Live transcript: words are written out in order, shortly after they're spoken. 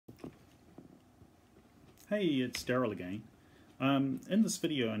Hey, it's Daryl again. In this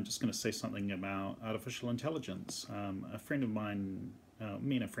video, I'm just going to say something about artificial intelligence. A friend of mine,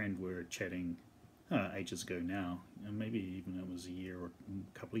 me and a friend were chatting ages ago now, and maybe even it was a year or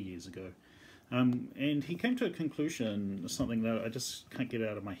a couple of years ago. And he came to a conclusion, something that I just can't get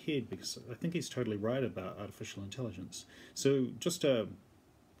out of my head because I think he's totally right about artificial intelligence. So just to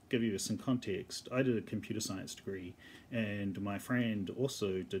give you some context, I did a computer science degree, and my friend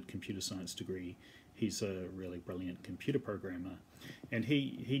also did computer science degree. He's a really brilliant computer programmer, and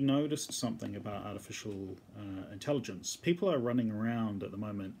he noticed something about artificial intelligence. People are running around at the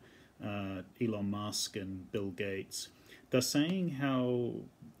moment, Elon Musk and Bill Gates, they're saying how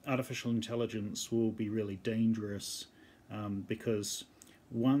artificial intelligence will be really dangerous because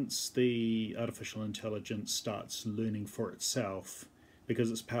once the artificial intelligence starts learning for itself,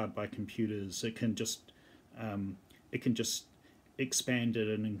 because it's powered by computers, it can just expand at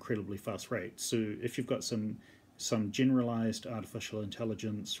an incredibly fast rate. So if you've got some generalized artificial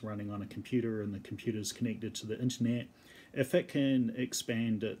intelligence running on a computer and the computer's connected to the internet, if it can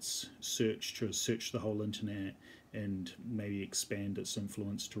expand its search to search the whole internet and maybe expand its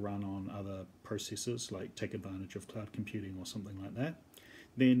influence to run on other processes, like take advantage of cloud computing or something like that,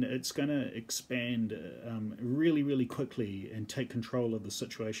 then it's going to expand really, really quickly and take control of the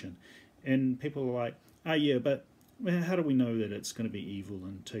situation. And people are like, oh yeah, but how do we know that it's going to be evil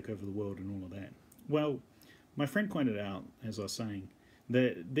and take over the world and all of that? Well, my friend pointed out, as I was saying,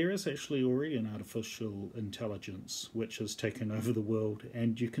 that there is actually already an artificial intelligence which has taken over the world,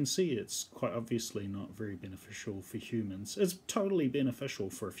 and you can see it's quite obviously not very beneficial for humans. It's totally beneficial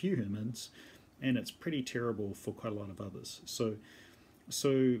for a few humans, and it's pretty terrible for quite a lot of others. So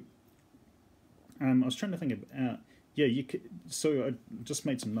I was trying to think about, yeah, you could, so I just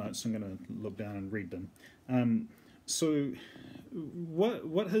made some notes. I'm going to look down and read them. So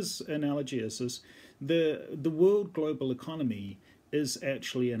what his analogy is the world global economy is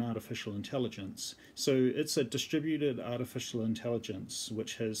actually an artificial intelligence. So it's a distributed artificial intelligence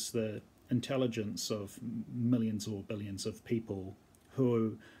which has the intelligence of millions or billions of people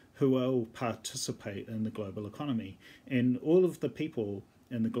who all participate in the global economy. And all of the people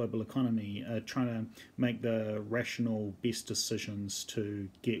in the global economy are trying to make the rational best decisions to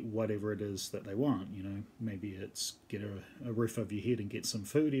get whatever it is that they want. You know, maybe it's get a roof over your head and get some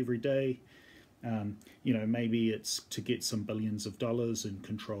food every day. You know, maybe it's to get some billions of dollars and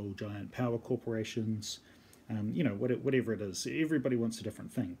control giant power corporations. You know, whatever it is, everybody wants a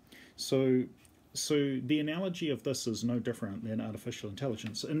different thing. So the analogy of this is no different than artificial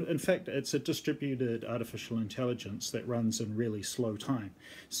intelligence. In fact, it's a distributed artificial intelligence that runs in really slow time.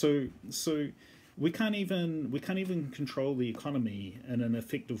 So we can't even control the economy in an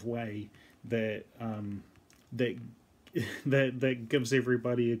effective way that that gives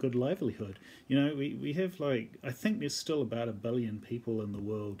everybody a good livelihood. You know, we have, like, I think there's still about 1 billion people in the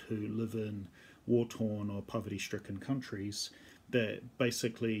world who live in war-torn or poverty-stricken countries, that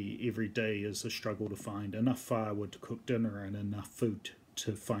basically every day is a struggle to find enough firewood to cook dinner and enough food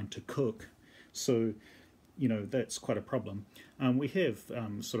to find to cook. So, you know, that's quite a problem. We have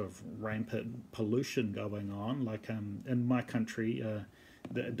sort of rampant pollution going on. Like in my country,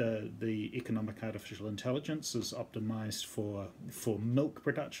 the economic artificial intelligence is optimized for milk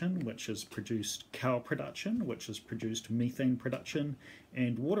production, which has produced cow production, which has produced methane production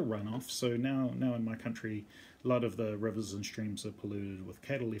and water runoff. So now in my country, a lot of the rivers and streams are polluted with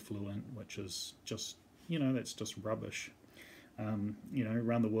cattle effluent, which is just, you know, that's just rubbish. You know,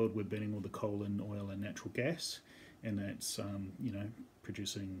 around the world we're burning all the coal and oil and natural gas, and that's, you know,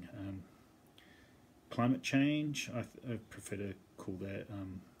 producing climate change. I prefer to call that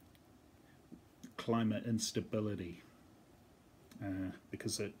climate instability,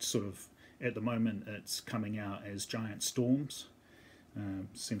 because it sort of, at the moment, it's coming out as giant storms.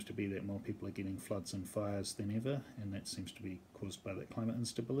 Seems to be that more people are getting floods and fires than ever, and that seems to be caused by that climate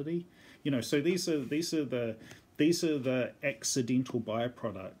instability. You know, so these are the accidental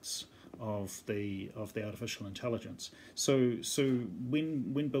byproducts of the artificial intelligence. So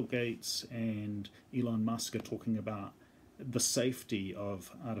when Bill Gates and Elon Musk are talking about the safety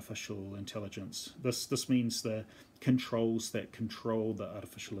of artificial intelligence, this means the controls that control the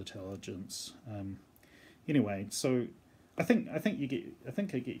artificial intelligence. Anyway, so I think you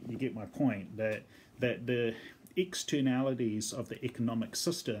get my point, that the externalities of the economic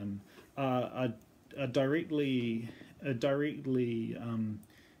system are directly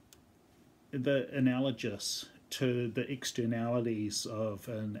the analogous to the externalities of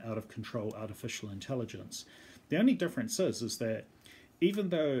an out of control artificial intelligence. The only difference is that even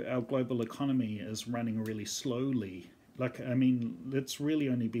though our global economy is running really slowly Like, I mean, it's really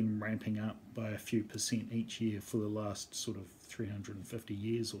only been ramping up by a few percent each year for the last sort of 350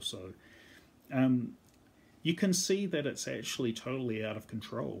 years or so. Um, you can see that it's actually totally out of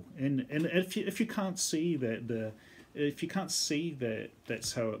control. And if you can't see that if you can't see that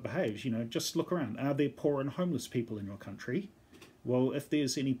that's how it behaves, just look around. Are there poor and homeless people in your country? Well, if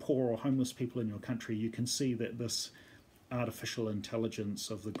there's any poor or homeless people in your country, you can see that this artificial intelligence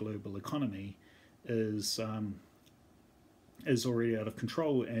of the global economy is already out of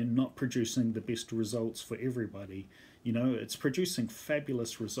control and not producing the best results for everybody. It's producing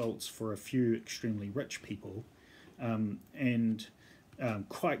fabulous results for a few extremely rich people, and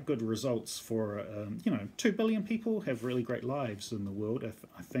quite good results for 2 billion people have really great lives in the world,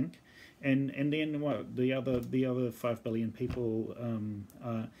 I think. And then what, the other 5 billion people,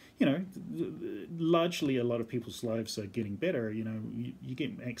 largely a lot of people's lives are getting better. You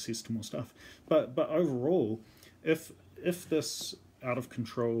get access to more stuff, but overall, if this out of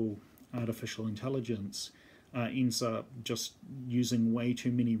control artificial intelligence ends up just using way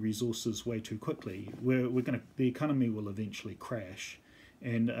too many resources way too quickly, the economy will eventually crash,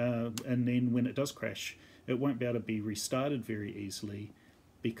 and then when it does crash, it won't be able to be restarted very easily,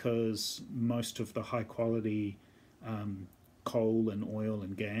 because most of the high quality coal and oil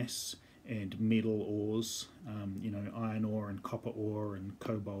and gas and metal ores, iron ore and copper ore and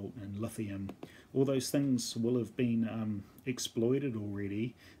cobalt and lithium, all those things will have been exploited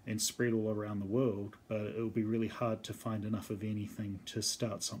already and spread all around the world, but it will be really hard to find enough of anything to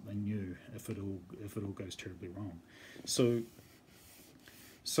start something new if it all goes terribly wrong. So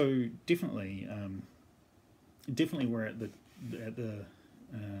definitely we're at the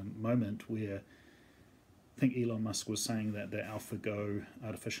moment where I think Elon Musk was saying that the AlphaGo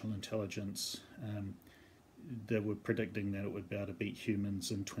artificial intelligence, they were predicting that it would be able to beat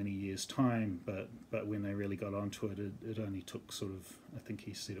humans in 20 years' time, but when they really got onto it, it only took sort of, I think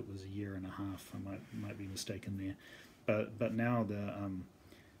he said it was a year and a half. I might be mistaken there, but now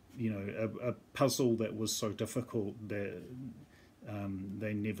a puzzle that was so difficult that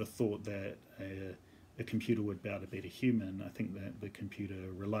they never thought that a computer would be able to beat a human. I think that the computer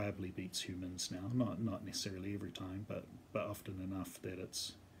reliably beats humans now. Not necessarily every time, but often enough that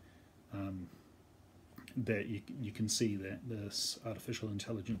it's that you can see that this artificial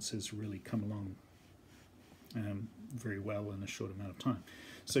intelligence has really come along very well in a short amount of time.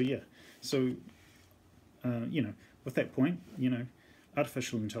 So with that point,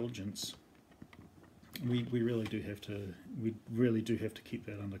 artificial intelligence, we really do have to keep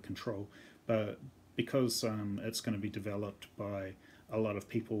that under control, but because it's going to be developed by a lot of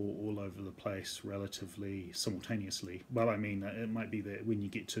people all over the place relatively simultaneously. Well, I mean, it might be that when you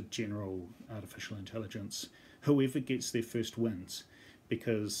get to general artificial intelligence, whoever gets there first wins,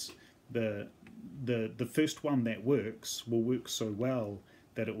 because the first one that works will work so well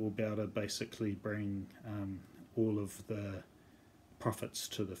that it will be able to basically bring all of the profits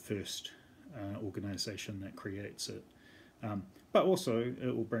to the first organization that creates it. But also,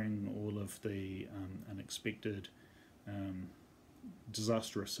 it will bring all of the unexpected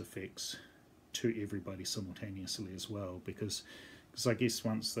disastrous effects to everybody simultaneously as well, because I guess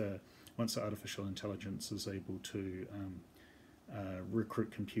once the artificial intelligence is able to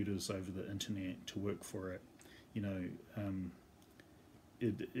recruit computers over the internet to work for it,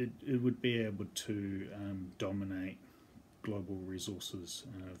 it would be able to dominate global resources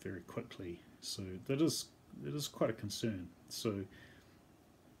very quickly. So it is quite a concern. So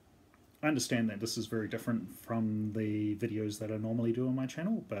I understand that this is very different from the videos that I normally do on my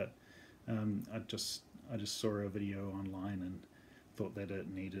channel, but I just saw a video online and thought that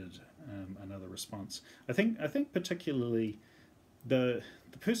it needed another response. I think particularly the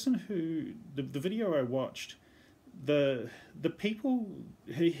person who the video I watched, the people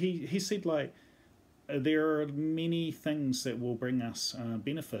he said, like, there are many things that will bring us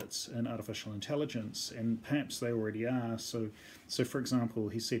benefits in artificial intelligence, and perhaps they already are. So for example,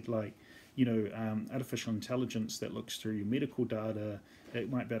 he said, like, artificial intelligence that looks through your medical data, it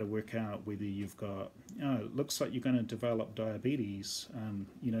might be able to work out whether you've got, it looks like you're going to develop diabetes.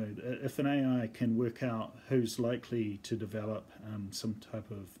 If an AI can work out who's likely to develop some type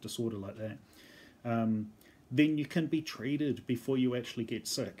of disorder like that, then you can be treated before you actually get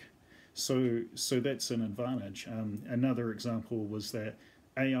sick. So that's an advantage. Another example was that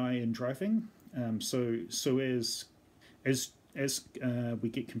AI in driving. So as we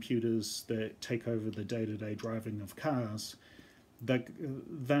get computers that take over the day-to-day driving of cars,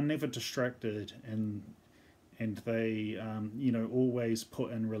 they're never distracted, and they always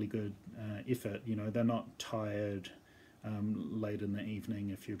put in really good effort. They're not tired late in the evening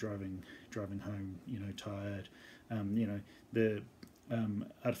if you're driving home. Tired. You know, the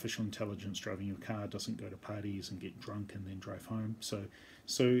artificial intelligence driving your car doesn't go to parties and get drunk and then drive home. So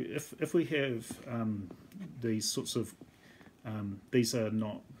if we have these sorts of these are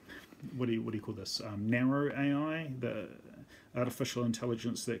not, what do you call this, narrow AI, the artificial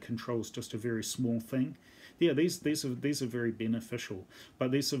intelligence that controls just a very small thing. Yeah, these are very beneficial,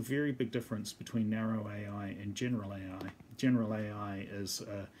 but there's a very big difference between narrow AI and general AI. General AI is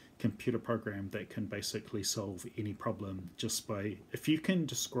a computer program that can basically solve any problem just by, if you can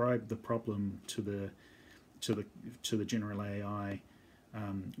describe the problem to the general AI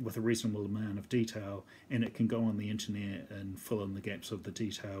with a reasonable amount of detail, and it can go on the internet and fill in the gaps of the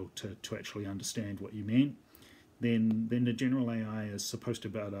detail to actually understand what you meant, then the general AI is supposed to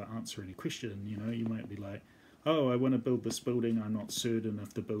be able to answer any question. You know, you might be like, oh, I want to build this building, I'm not certain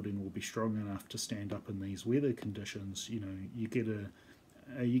if the building will be strong enough to stand up in these weather conditions. You know, you get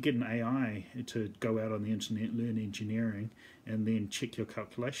an AI to go out on the internet, learn engineering, and then check your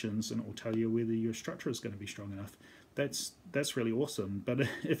calculations, and it will tell you whether your structure is going to be strong enough. That's really awesome. But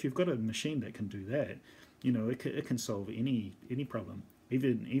if you've got a machine that can do that, you know, it can solve any problem,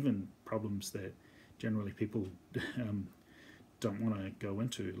 even problems that generally people don't want to go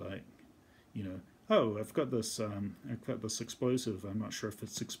into, like, you know, oh, I've got this explosive, I'm not sure if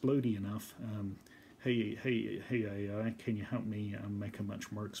it's explodey enough. Hey AI, can you help me make a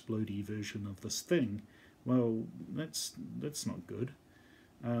much more explodey version of this thing? Well, that's not good.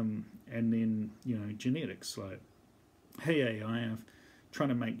 And then, you know, genetics, like, hey AI, I'm trying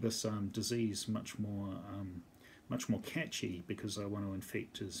to make this disease much more catchy because I want to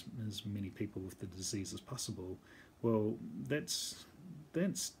infect as many people with the disease as possible. Well, that's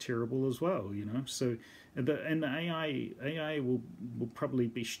terrible as well, you know. So the AI will probably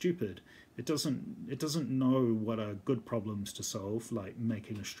be stupid. It doesn't know what are good problems to solve, like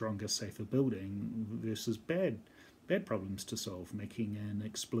making a stronger, safer building, versus bad problems to solve, making an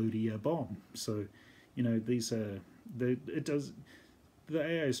explodier bomb. So, you know, these are the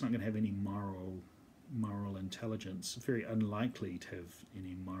AI is not going to have any moral intelligence. Very unlikely to have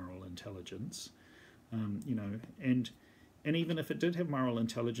any moral intelligence. You know, and even if it did have moral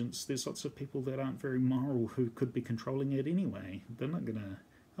intelligence, there's lots of people that aren't very moral who could be controlling it anyway. They're not going to,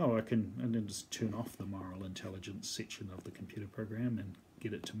 oh, I can just turn off the moral intelligence section of the computer program and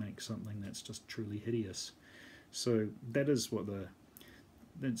get it to make something that's just truly hideous. So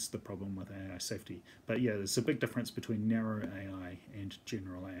that's the problem with AI safety. But yeah, there's a big difference between narrow AI and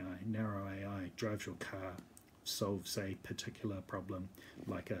general AI. Narrow AI drives your car, solves a particular problem,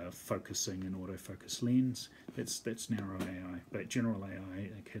 like a focusing an autofocus lens. That's narrow AI. But general AI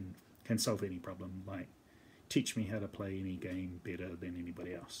can solve any problem, like teach me how to play any game better than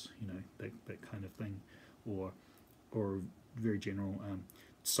anybody else, you know, that kind of thing, or very general,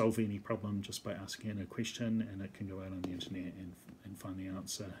 solve any problem just by asking it a question, and it can go out on the internet and find the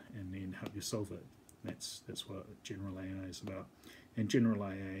answer and then help you solve it. That's what general AI is about. And general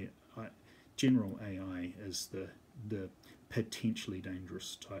AI is the potentially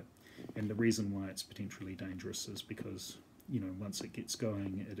dangerous type. And the reason why it's potentially dangerous is because, you know, once it gets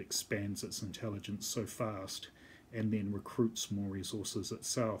going, it expands its intelligence so fast and then recruits more resources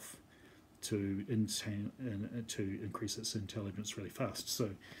itself to increase its intelligence really fast.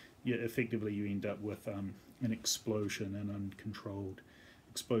 So yeah, effectively you end up with an explosion, an uncontrolled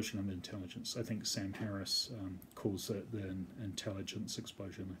explosion of intelligence. I think Sam Harris calls it the intelligence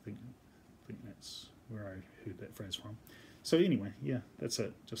explosion. I think that's where I heard that phrase from. So anyway, yeah, that's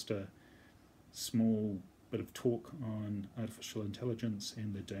it. Just a small bit of talk on artificial intelligence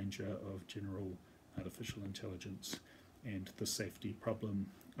and the danger of general artificial intelligence and the safety problem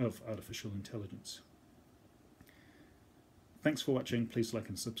of artificial intelligence. Thanks for watching. Please like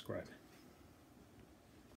and subscribe.